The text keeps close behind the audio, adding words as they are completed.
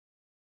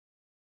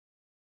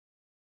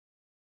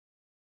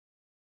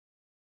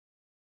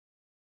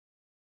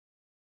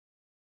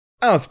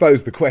I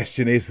suppose the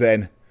question is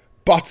then,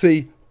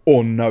 butty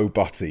or no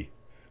butty?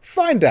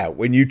 Find out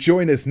when you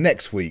join us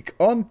next week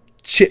on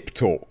Chip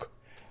Talk.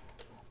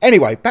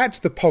 Anyway, back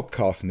to the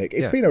podcast, Nick.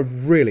 It's been a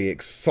really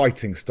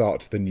exciting start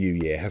to the new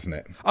year, hasn't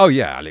it? Oh,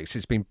 yeah, Alex,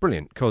 it's been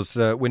brilliant because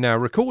we're now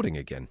recording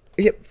again.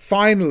 Yeah,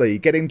 finally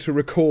getting to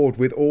record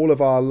with all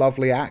of our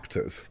lovely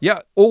actors.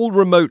 Yeah, all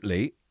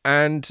remotely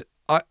and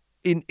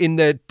in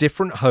their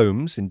different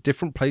homes, in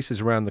different places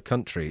around the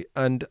country.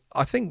 And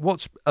I think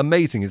what's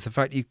amazing is the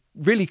fact you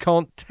really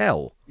can't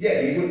tell.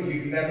 Yeah,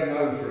 you'd never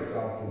know, for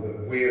example,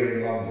 that we're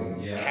in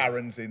London. Yeah.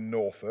 Karen's in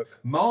Norfolk.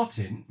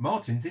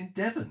 Martin's in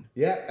Devon.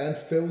 Yeah, and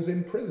Phil's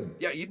in prison.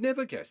 Yeah, you'd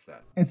never guess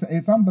that.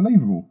 It's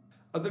unbelievable.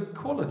 And the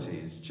quality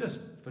is just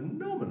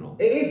phenomenal.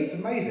 It is, it's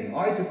amazing.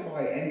 I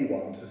defy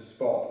anyone to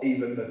spot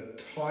even the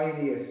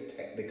tiniest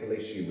technical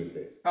issue with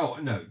this. Oh,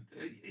 no,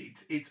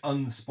 it's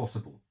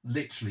unspottable.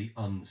 Literally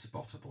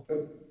unspottable.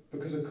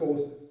 Because, of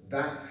course,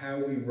 that's how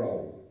we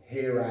roll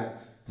here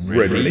at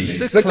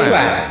Release the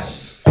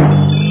Clouds.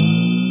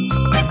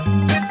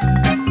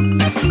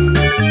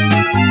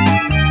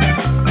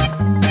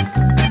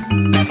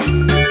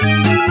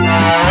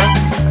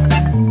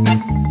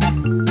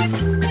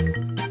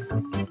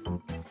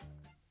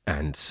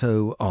 And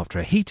so, after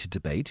a heated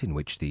debate in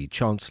which the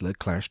Chancellor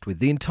clashed with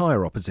the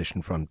entire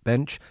opposition front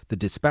bench, the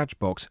dispatch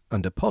box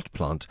and a pot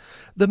plant,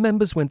 the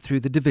members went through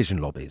the division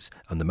lobbies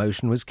and the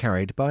motion was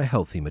carried by a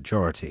healthy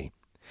majority.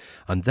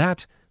 And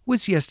that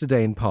was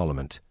yesterday in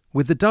Parliament,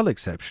 with the dull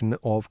exception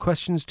of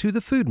questions to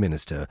the Food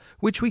Minister,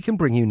 which we can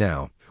bring you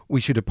now.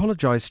 We should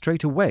apologise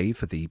straight away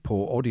for the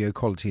poor audio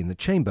quality in the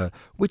chamber,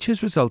 which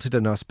has resulted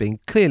in us being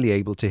clearly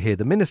able to hear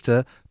the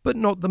Minister, but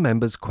not the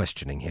members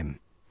questioning him.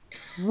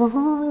 I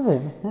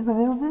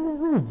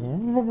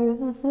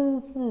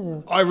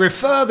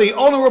refer the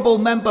Honourable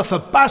Member for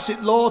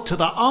Bassett Law to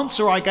the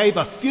answer I gave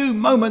a few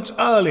moments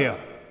earlier.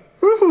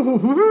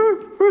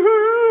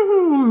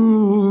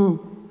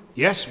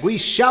 Yes, we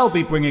shall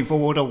be bringing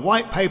forward a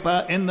white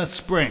paper in the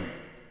spring.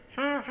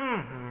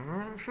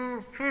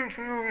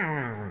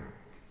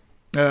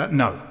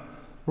 No.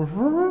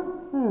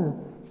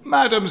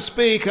 Madam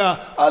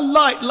Speaker, a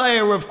light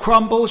layer of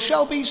crumble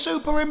shall be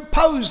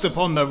superimposed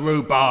upon the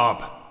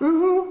rhubarb.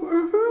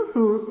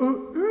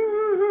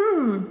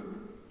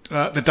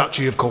 The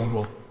Duchy of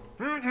Cornwall.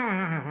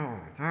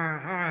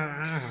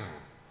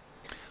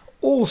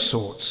 All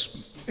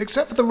sorts,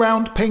 except for the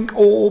round pink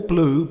or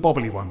blue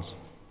bobbly ones.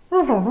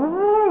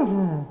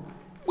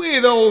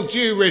 With all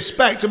due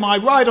respect to my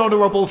right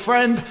honourable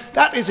friend,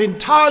 that is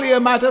entirely a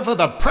matter for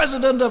the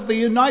President of the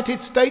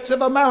United States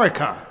of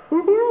America.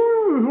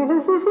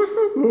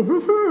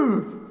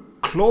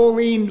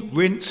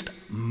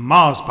 Chlorine-rinsed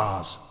Mars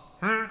bars.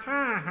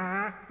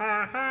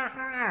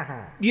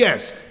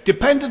 Yes,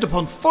 dependent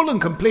upon full and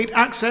complete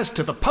access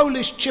to the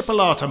Polish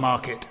chipolata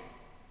market.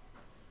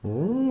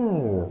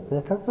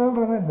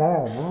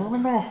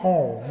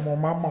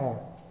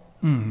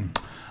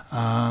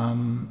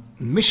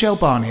 Michel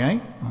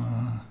Barnier,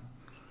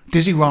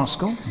 Dizzy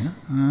Rascal, yeah,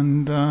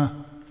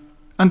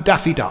 and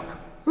Daffy Duck.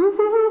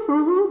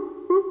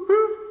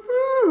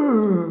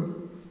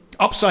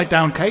 Upside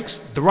down cakes,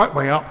 the right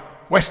way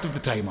up, west of the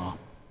Tamar.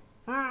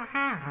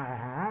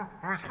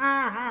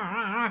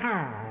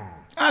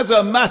 As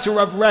a matter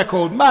of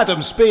record,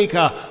 Madam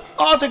Speaker,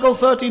 Article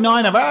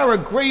 39 of our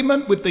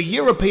agreement with the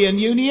European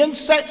Union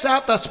sets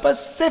out the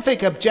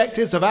specific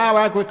objectives of our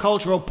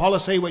agricultural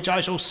policy, which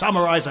I shall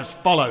summarise as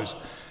follows.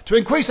 To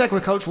increase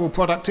agricultural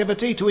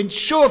productivity, to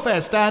ensure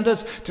fair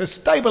standards, to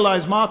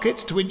stabilise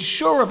markets, to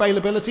ensure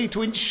availability,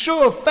 to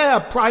ensure fair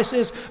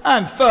prices,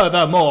 and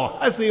furthermore,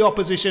 as the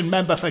opposition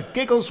member for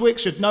Giggleswick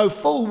should know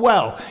full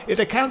well, it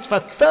accounts for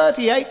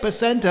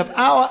 38% of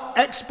our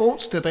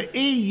exports to the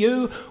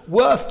EU,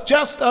 worth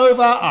just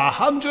over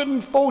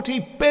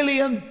 £140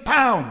 billion.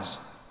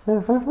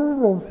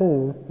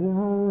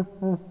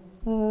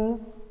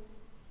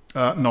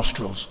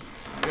 Nostrils.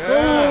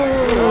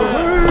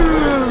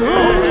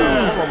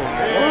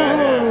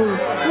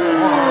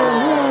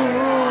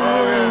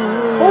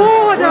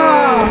 Order!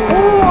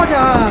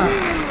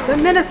 The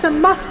Minister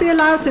must be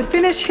allowed to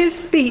finish his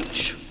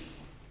speech.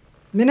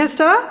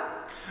 Minister?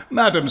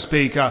 Madam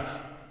Speaker,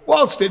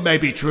 whilst it may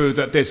be true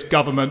that this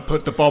government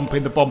put the bomb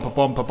in the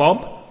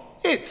bomb,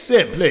 it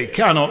simply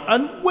cannot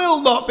and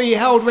will not be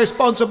held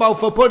responsible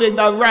for putting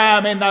the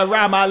ram in the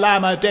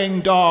Rama-Lama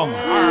ding-dong.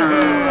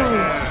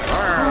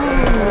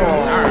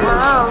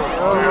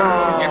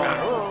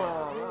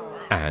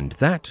 And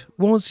that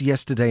was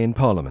yesterday in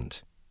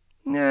Parliament.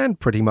 And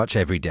pretty much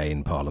every day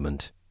in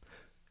Parliament.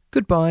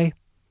 Goodbye.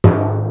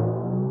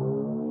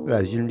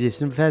 Release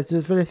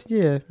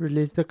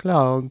the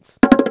clowns.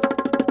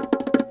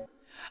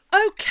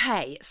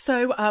 Okay,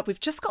 so we've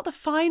just got the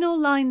final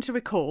line to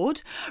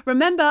record.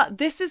 Remember,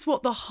 this is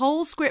what the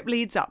whole script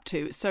leads up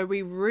to, so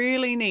we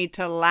really need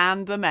to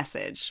land the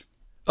message.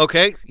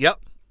 Okay, yep.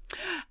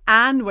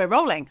 And we're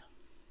rolling.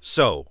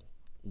 So,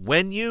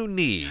 when you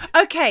need...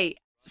 Okay,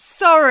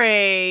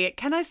 Sorry,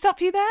 can I stop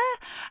you there?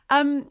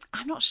 I'm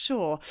not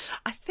sure.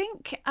 I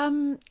think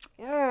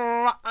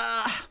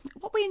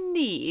what we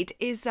need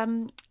is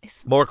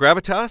More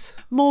gravitas?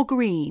 more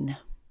green.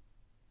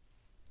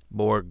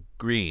 More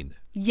green.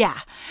 Yeah.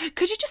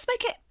 Could you just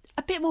make it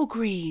a bit more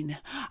green?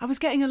 I was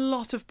getting a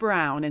lot of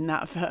brown in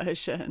that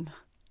version.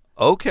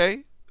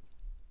 Okay.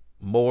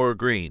 More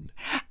green.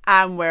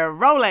 And we're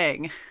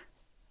rolling.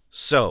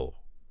 So,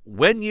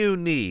 when you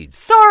need...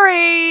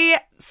 Sorry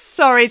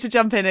to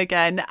jump in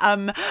again.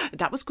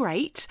 That was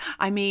great.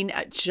 I mean,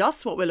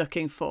 just what we're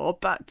looking for,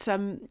 but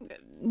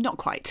not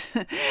quite.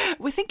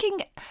 We're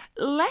thinking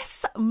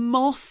less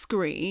moss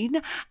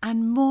green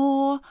and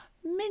more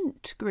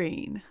mint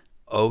green.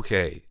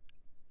 Okay.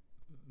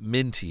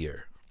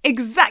 Mintier.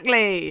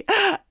 Exactly.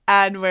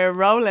 And we're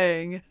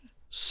rolling.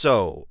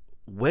 So,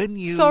 when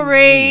you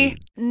Sorry.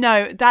 need...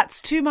 No,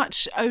 that's too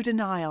much eau de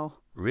Nile.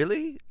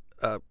 Really?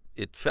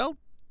 It felt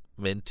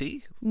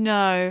minty.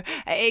 No,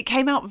 it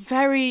came out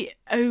very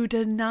eau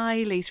de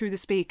Nile through the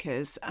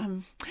speakers.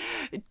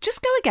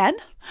 Just go again.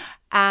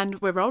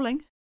 And we're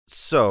rolling.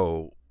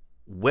 So,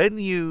 when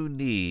you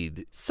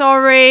need...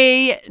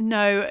 Sorry.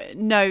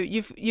 No,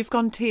 you've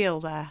gone teal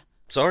there.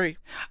 Sorry.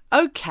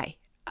 Okay.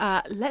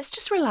 Let's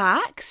just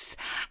relax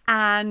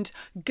and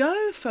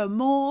go for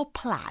more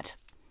plaid.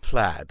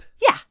 Plaid.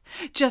 Yeah,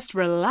 just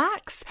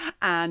relax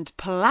and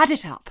plaid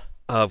it up.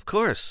 Of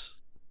course.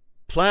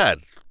 Plaid.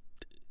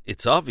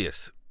 It's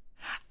obvious.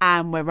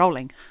 And we're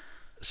rolling.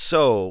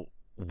 So,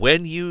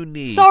 when you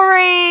need...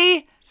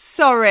 Sorry.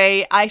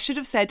 I should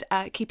have said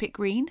keep it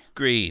green.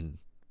 Green.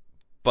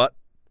 But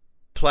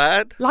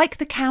plaid? Like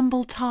the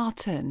Campbell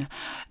tartan.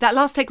 That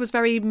last take was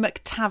very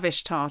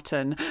McTavish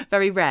tartan.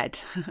 Very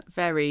red.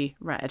 Very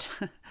red.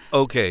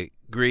 Okay,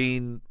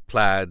 green,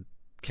 plaid,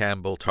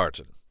 Campbell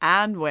tartan.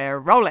 And we're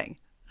rolling.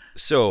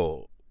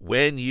 So,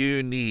 when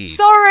you need...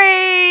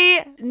 Sorry!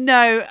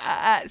 No,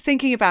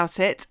 thinking about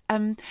it,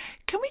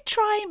 can we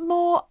try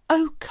more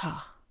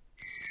ochre?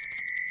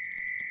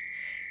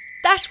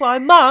 That's why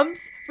Mum's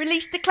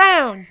released the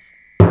clowns.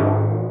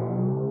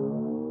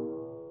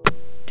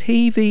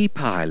 TV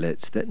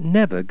pilots that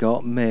never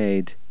got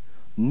made.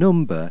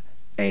 Number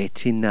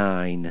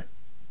 89.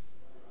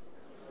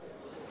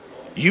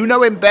 You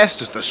know him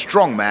best as the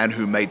strong man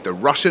who made the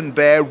Russian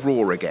bear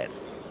roar again.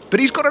 But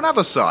he's got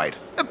another side,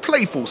 a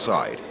playful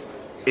side.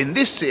 In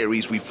this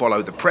series, we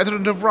follow the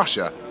President of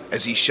Russia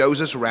as he shows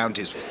us around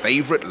his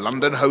favourite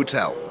London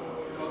hotel.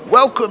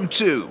 Welcome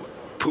to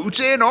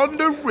Putin on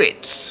the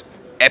Ritz,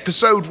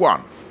 Episode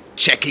 1,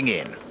 Checking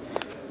In.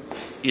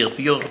 If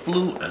you're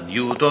blue and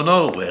you don't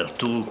know where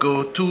to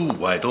go to,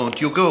 why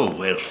don't you go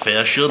where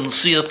fashion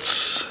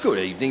sits? Good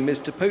evening,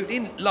 Mr.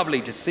 Putin.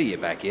 Lovely to see you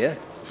back here.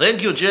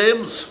 Thank you,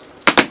 James.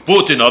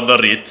 Putin on the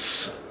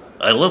Ritz.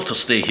 I love to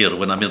stay here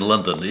when I'm in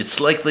London. It's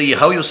like the,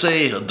 how you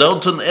say,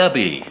 Downton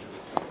Abbey.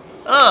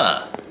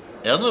 Ah,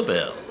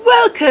 Annabelle.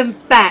 Welcome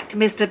back,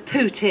 Mr.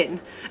 Putin.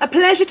 A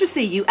pleasure to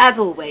see you, as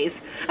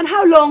always. And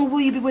how long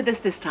will you be with us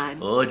this time?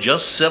 Oh,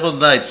 just 7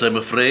 nights, I'm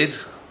afraid.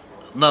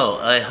 Now,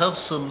 I have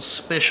some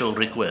special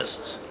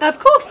requests. Of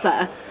course,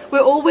 sir.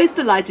 We're always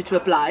delighted to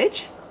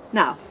oblige.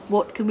 Now,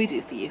 what can we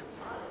do for you?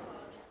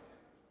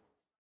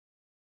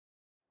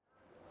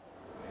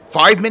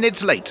 5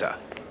 minutes later.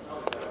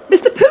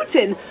 Mr.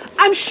 Putin,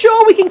 I'm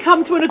sure we can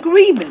come to an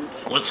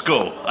agreement. Let's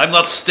go. I'm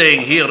not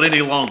staying here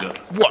any longer.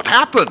 What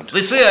happened?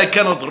 They say I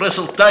cannot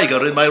wrestle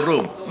tiger in my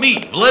room.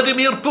 Me,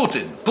 Vladimir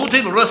Putin.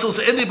 Putin wrestles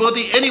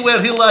anybody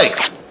anywhere he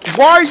likes.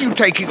 Why are you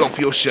taking off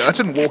your shirt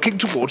and walking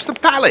towards the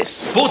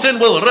palace? Putin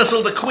will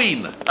wrestle the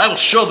Queen. I'll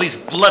show these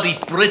bloody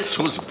Brits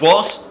who's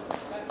boss.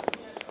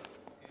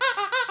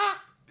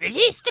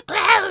 Release the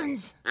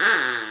clowns!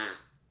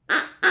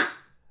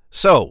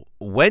 So,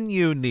 when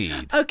you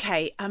need...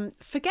 Okay,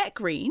 forget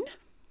green.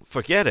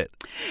 Forget it.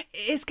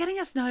 It's getting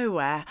us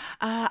nowhere.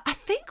 I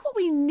think what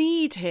we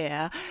need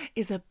here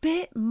is a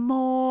bit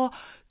more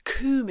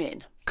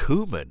cumin.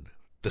 Cumin?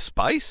 The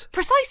spice?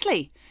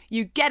 Precisely.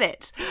 You get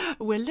it.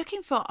 We're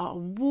looking for a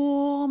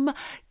warm,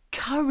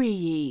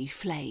 curry-y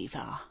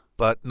flavour.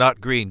 But not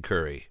green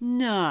curry.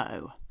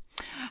 No.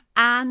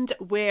 And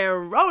we're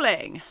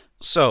rolling.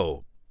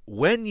 So,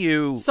 when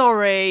you...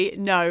 Sorry,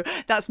 no,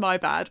 that's my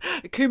bad.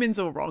 Cumin's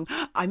all wrong.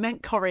 I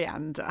meant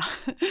coriander.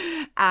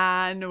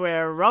 And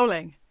we're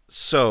rolling.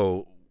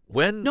 So,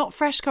 when... Not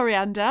fresh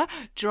coriander,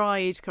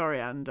 dried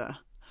coriander.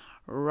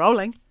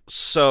 Rolling.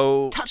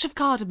 So... Touch of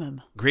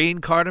cardamom. Green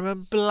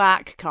cardamom?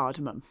 Black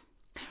cardamom.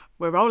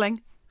 We're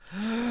rolling.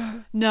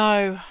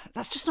 No,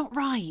 that's just not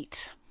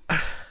right.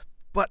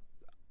 But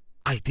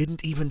I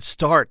didn't even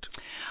start.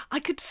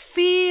 I could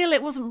feel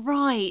it wasn't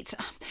right.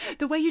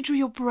 The way you drew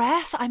your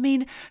breath, I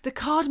mean, the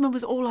cardamom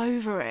was all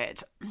over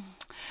it.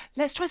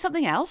 Let's try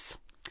something else.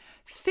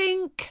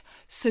 Think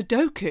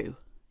Sudoku,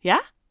 yeah?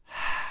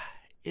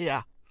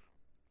 Yeah.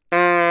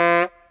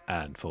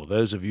 And for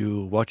those of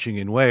you watching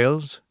in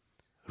Wales,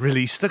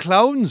 release the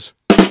clowns.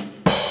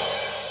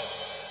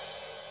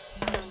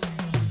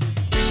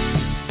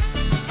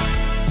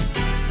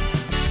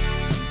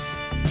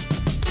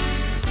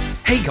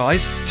 Hey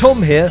guys,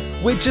 Tom here.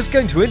 We're just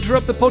going to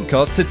interrupt the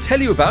podcast to tell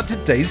you about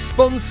today's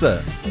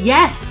sponsor.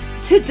 Yes,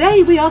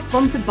 today we are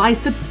sponsored by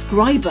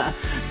Subscriber,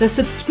 the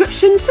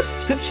subscription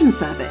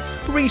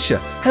service. Risha,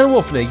 how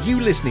often are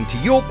you listening to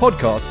your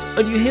podcasts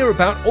and you hear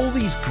about all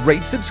these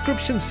great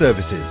subscription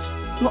services?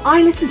 Well,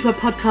 I listen to a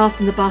podcast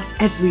in the bus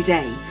every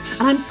day,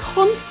 and I'm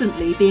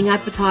constantly being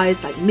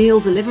advertised like meal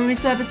delivery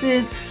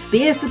services,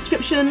 beer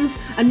subscriptions,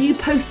 a new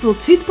postal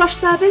toothbrush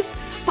service,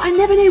 but I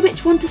never know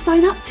which one to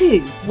sign up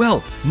to.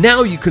 Well,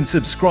 now you can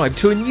subscribe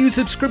to a new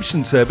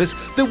subscription service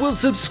that will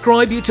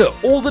subscribe you to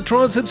all the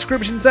trial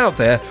subscriptions out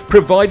there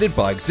provided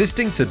by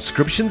existing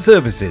subscription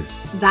services.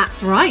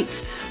 That's right.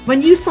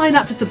 When you sign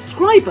up to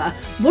Subscriber,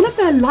 one of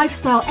their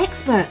lifestyle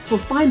experts will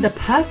find the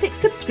perfect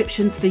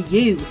subscriptions for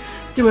you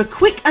through a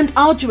quick and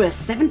arduous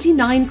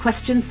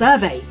 79-question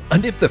survey.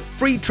 And if the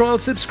free trial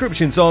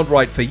subscriptions aren't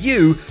right for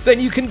you, then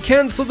you can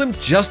cancel them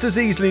just as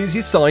easily as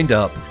you signed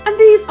up. And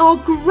these are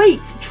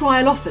great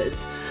trial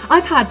offers.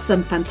 I've had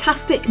some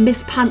fantastic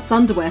Miss Pants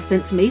underwear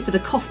sent to me for the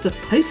cost of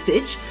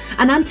postage,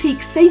 an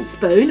antique saint's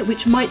bone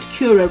which might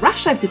cure a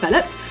rash I've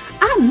developed,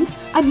 and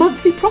a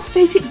monthly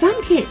prostate exam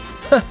kit.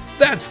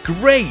 That's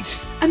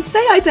great! And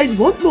say I don't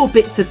want more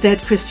bits of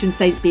dead Christian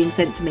saint being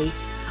sent to me.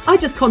 I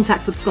just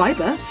contact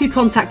Subscriber, who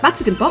contact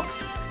Vatican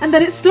Box, and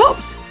then it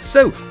stopped.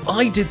 So,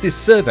 I did this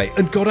survey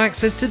and got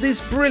access to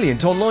this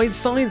brilliant online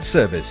science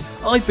service.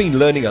 I've been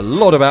learning a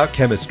lot about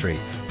chemistry.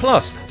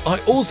 Plus, I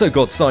also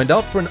got signed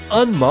up for an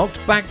unmarked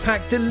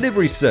backpack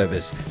delivery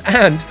service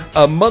and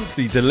a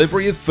monthly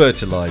delivery of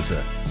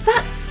fertiliser.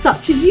 That's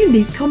such a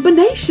unique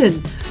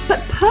combination,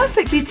 but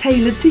perfectly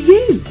tailored to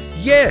you.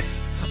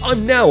 Yes,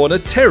 I'm now on a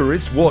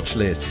terrorist watch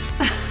list.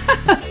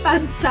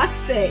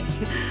 Fantastic.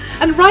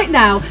 And right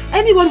now,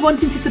 anyone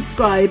wanting to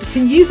subscribe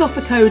can use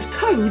offer code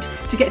CODE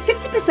to get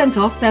 50%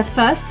 off their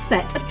first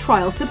set of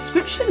trial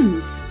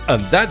subscriptions.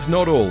 And that's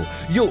not all.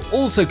 You'll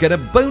also get a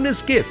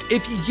bonus gift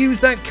if you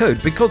use that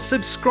code, because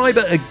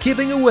Subscriber are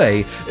giving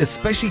away,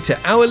 especially to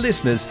our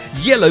listeners,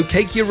 Yellow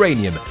Cake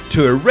Uranium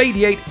to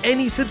irradiate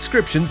any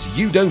subscriptions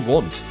you don't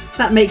want.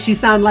 That makes you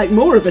sound like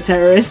more of a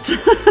terrorist.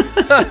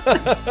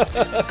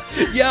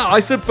 Yeah, I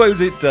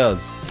suppose it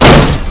does.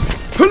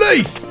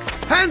 Police!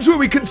 Hands where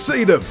we can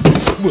see them!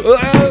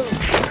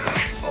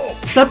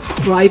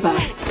 Subscriber.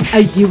 Are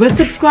you a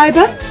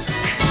subscriber?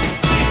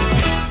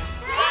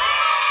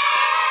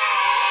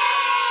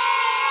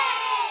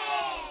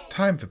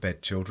 Time for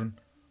bed, children,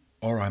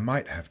 or I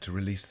might have to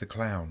release the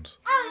clowns.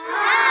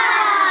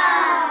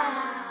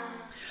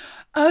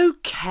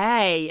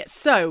 Okay,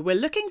 so we're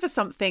looking for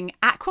something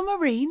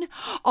aquamarine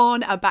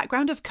on a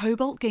background of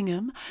cobalt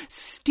gingham,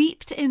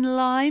 steeped in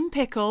lime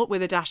pickle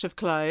with a dash of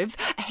cloves,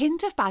 a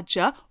hint of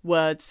badger,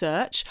 word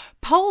search,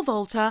 pole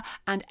vaulter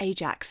and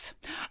Ajax.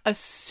 A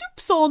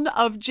soupçon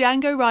of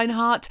Django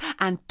Reinhardt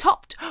and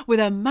topped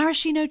with a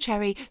maraschino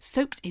cherry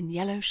soaked in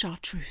yellow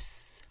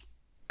chartreuse.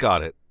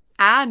 Got it.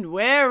 And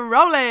we're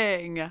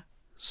rolling!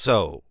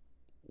 So,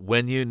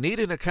 when you need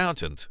an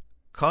accountant,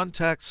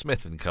 contact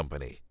Smith &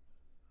 Company.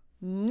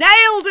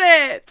 Nailed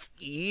it!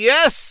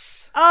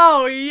 Yes!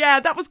 Oh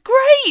yeah, that was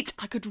great!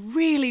 I could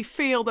really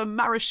feel the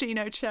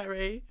maraschino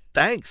cherry.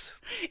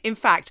 Thanks. In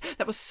fact,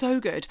 that was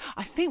so good.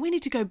 I think we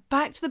need to go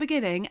back to the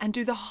beginning and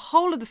do the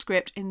whole of the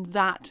script in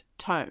that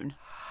tone.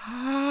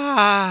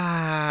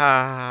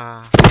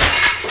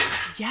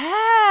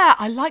 Yeah,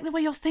 I like the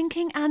way you're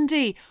thinking,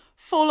 Andy.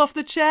 Fall off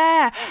the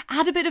chair.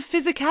 Add a bit of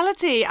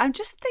physicality. I'm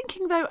just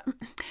thinking though,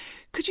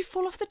 could you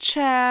fall off the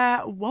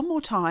chair one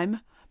more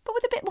time, but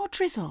with a bit more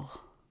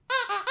drizzle?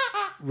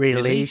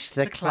 Release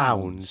the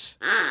clowns.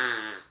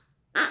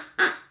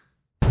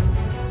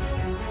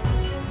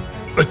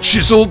 A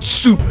chiseled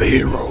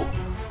superhero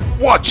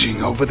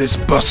watching over this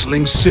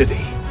bustling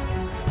city.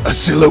 A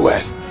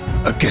silhouette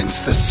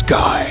against the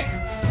sky.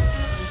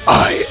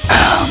 I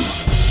am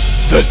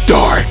the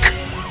Dark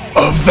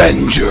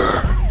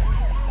Avenger.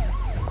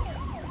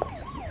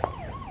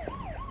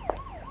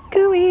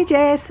 Gooey,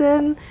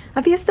 Jason.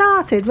 Have you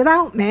started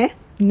without me?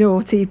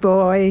 Naughty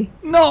boy.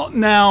 Not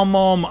now,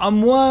 Mom.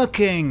 I'm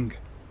working.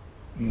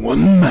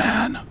 One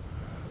man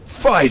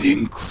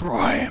fighting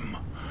crime.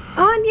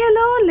 Aren't you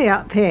lonely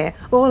up here,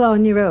 all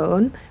on your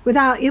own,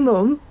 without your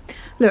mum?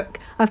 Look,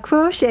 I've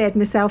crocheted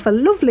myself a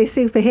lovely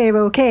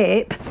superhero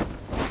cape.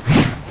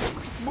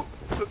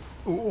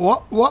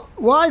 What?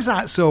 Why is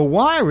that so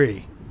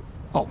wiry?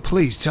 Oh,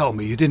 please tell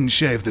me you didn't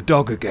shave the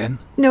dog again.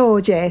 No,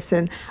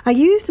 Jason. I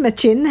used my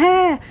chin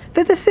hair.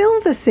 For the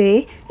silver,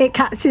 see? It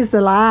catches the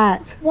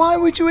light. Why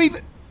would you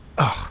even...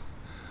 Ugh.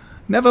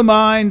 Never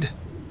mind.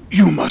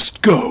 You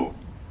must go.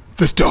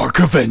 The Dark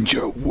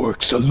Avenger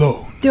works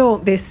alone.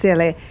 Don't be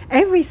silly.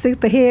 Every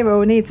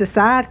superhero needs a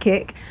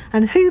sidekick.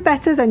 And who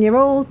better than your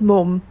old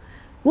mum?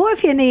 What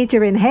if you need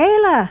your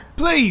inhaler?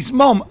 Please,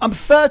 Mum, I'm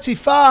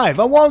 35.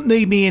 I won't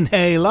need me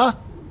inhaler.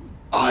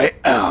 I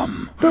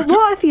am. But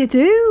what if you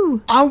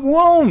do? I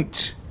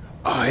won't.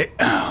 I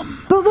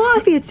am. But what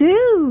if you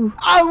do?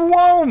 I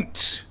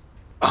won't.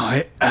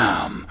 I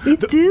am. You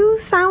do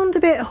sound a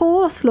bit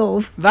hoarse,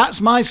 love.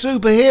 That's my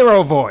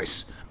superhero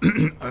voice.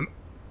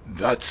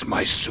 That's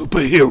my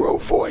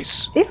superhero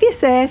voice. If you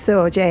say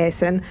so,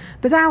 Jason,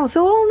 but out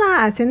all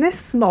night in this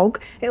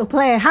smog, it'll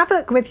play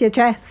havoc with your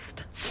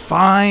chest.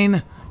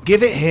 Fine.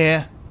 Give it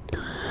here.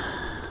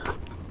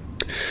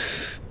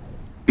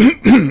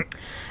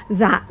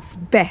 That's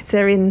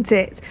better, isn't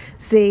it?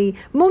 See,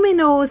 Mummy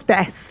knows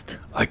best.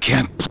 I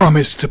can't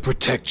promise to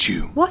protect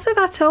you. What have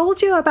I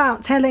told you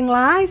about telling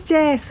lies,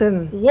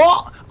 Jason?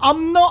 What?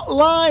 I'm not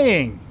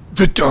lying.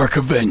 The Dark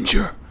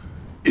Avenger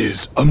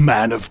is a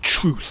man of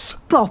truth.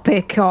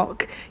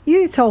 Poppycock,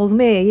 you told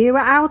me you were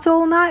out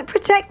all night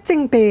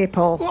protecting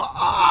people. Well,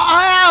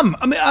 I am.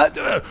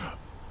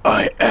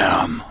 I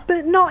am.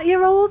 But not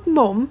your old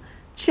mum?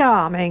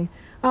 Charming.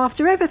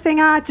 After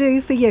everything I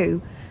do for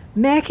you.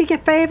 Making your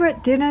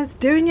favourite dinners,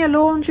 doing your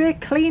laundry,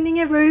 cleaning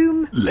your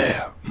room.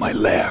 My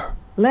lair.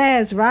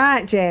 Lair's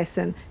right,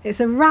 Jason.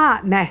 It's a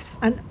right mess.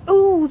 And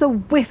ooh, the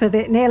whiff of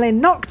it nearly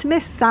knocked me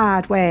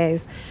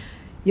sideways.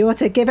 You're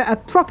to give it a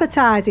proper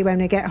tidy when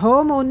we get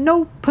home, or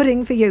no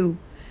pudding for you.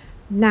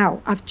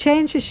 Now, I've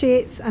changed your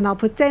sheets and I'll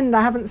pretend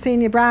I haven't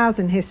seen your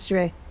browsing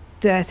history.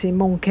 Dirty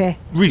monkey.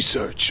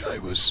 Research. I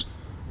was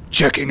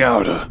checking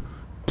out a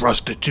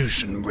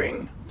prostitution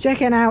ring.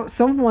 Checking out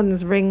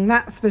someone's ring,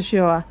 that's for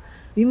sure.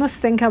 You must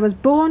think I was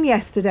born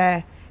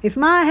yesterday. If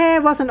my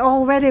hair wasn't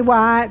already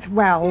white,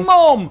 well...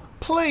 Mom,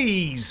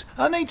 please.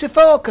 I need to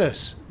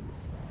focus.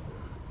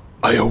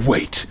 I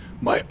await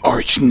my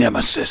arch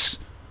nemesis.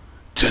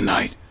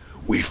 Tonight,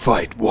 we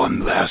fight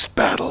one last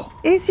battle.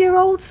 Is your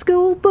old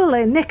school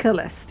bully,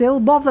 Nicholas, still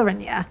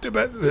bothering you?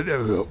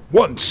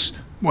 Once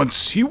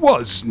he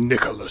was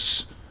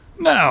Nicholas.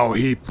 Now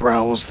he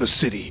prowls the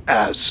city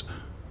as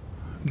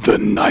the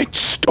Night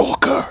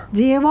Stalker.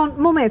 Do you want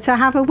Mummy to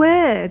have a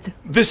word?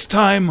 This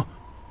time,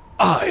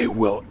 I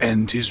will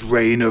end his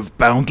reign of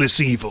boundless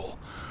evil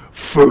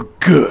for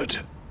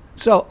good.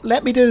 So,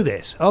 let me do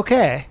this,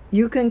 okay?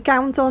 You can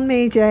count on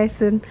me,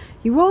 Jason.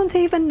 You won't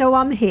even know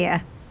I'm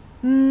here.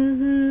 Mom?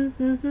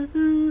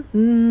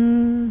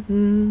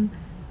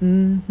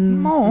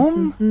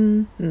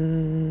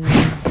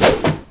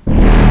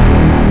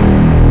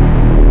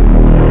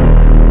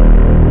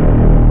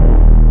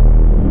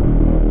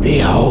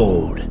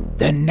 Behold,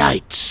 the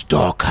Night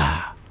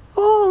Stalker.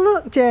 Oh,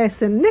 look,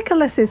 Jason,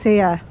 Nicholas is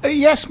here.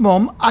 Yes,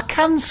 Mum, I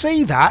can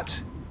see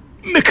that.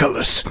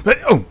 Nicholas!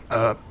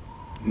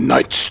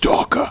 Night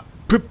Stalker,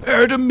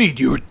 prepare to meet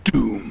your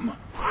doom.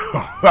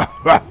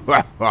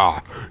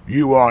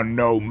 You are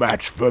no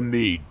match for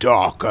me,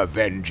 Dark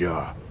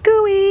Avenger.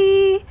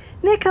 Gooey!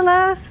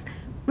 Nicholas!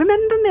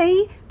 Remember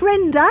me,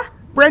 Brenda?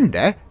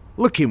 Brenda?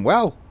 Looking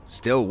well.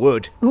 Still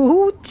would.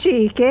 Oh,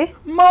 cheeky.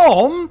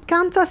 Mom!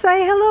 Can't I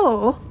say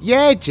hello?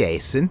 Yeah,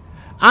 Jason.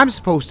 I'm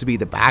supposed to be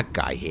the bad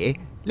guy here.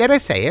 Let her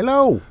say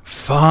hello.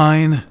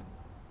 Fine.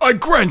 I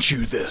grant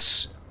you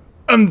this.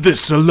 And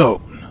this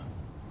alone.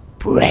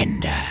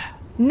 Brenda.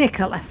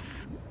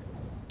 Nicholas.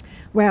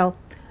 Well,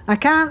 I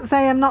can't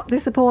say I'm not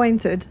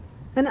disappointed.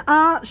 An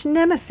arch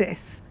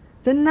nemesis.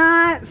 The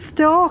Night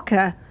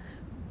Stalker.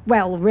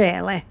 Well,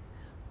 really.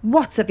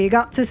 What have you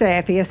got to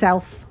say for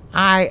yourself?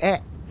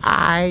 I...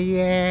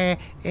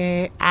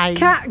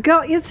 Cat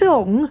got your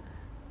tongue?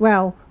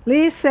 Well,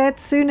 Lee said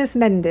soonest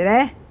mended,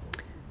 eh?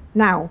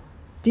 Now,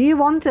 do you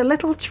want a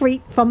little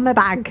treat from my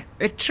bag?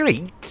 A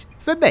treat?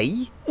 For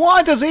me?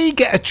 Why does he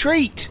get a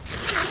treat?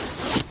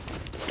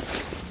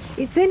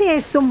 It's in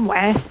here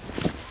somewhere.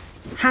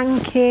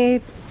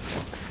 Hanky,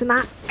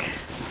 snack,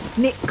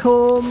 Nick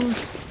comb,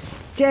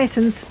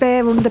 Jason's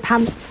spare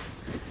underpants.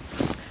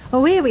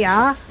 Oh, here we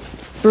are.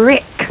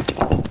 Brick.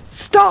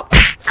 Stop!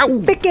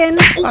 Begin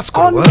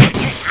on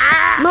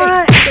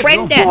my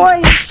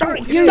boy.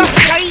 Sorry, You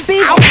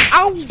big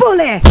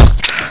bully.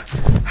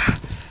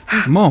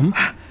 Mum,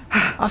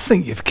 I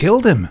think you've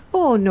killed him.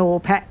 Oh no,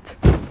 pet.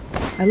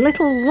 A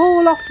little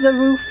roll off the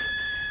roof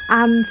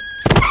and...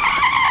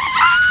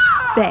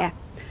 There.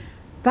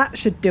 That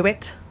should do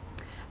it.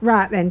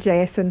 Right then,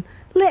 Jason.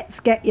 Let's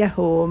get you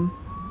home.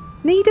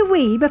 Need a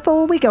wee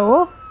before we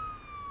go?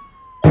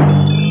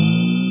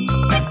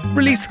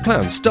 Release the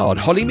Clown starred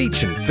Holly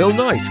Meacham, Phil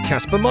Nice,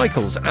 Casper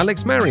Michaels,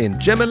 Alex Marion,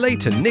 Gemma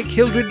Layton, Nick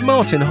Hildred,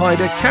 Martin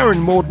Hyder, Karen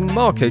Morden,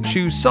 Marco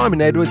Chu, Simon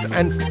Edwards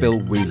and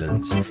Phil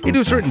Whelans. It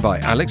was written by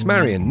Alex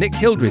Marion, Nick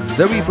Hildred,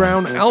 Zoe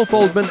Brown, Alf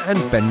Aldman and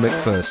Ben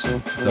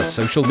McPherson. The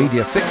social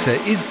media fixer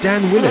is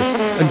Dan Willis,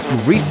 and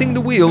greasing the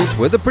wheels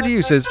were the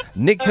producers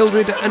Nick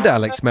Hildred and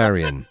Alex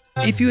Marion.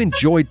 If you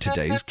enjoyed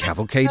today's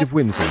Cavalcade of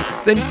Whimsy,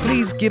 then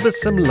please give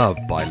us some love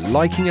by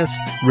liking us,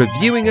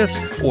 reviewing us,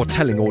 or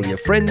telling all your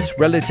friends,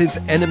 relatives,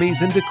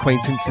 enemies and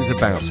acquaintances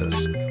about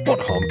us. What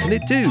harm can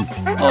it do?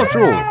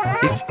 After all,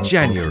 it's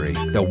January,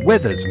 the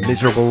weather's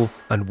miserable,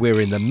 and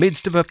we're in the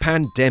midst of a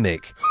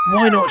pandemic.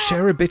 Why not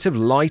share a bit of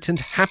light and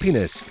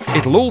happiness?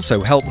 It'll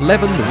also help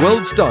leaven the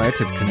world's diet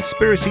of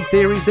conspiracy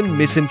theories and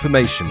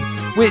misinformation,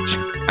 which,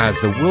 as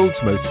the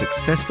world's most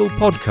successful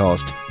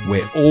podcast,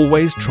 we're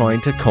always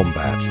trying to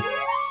combat.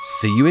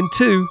 See you in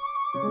 2.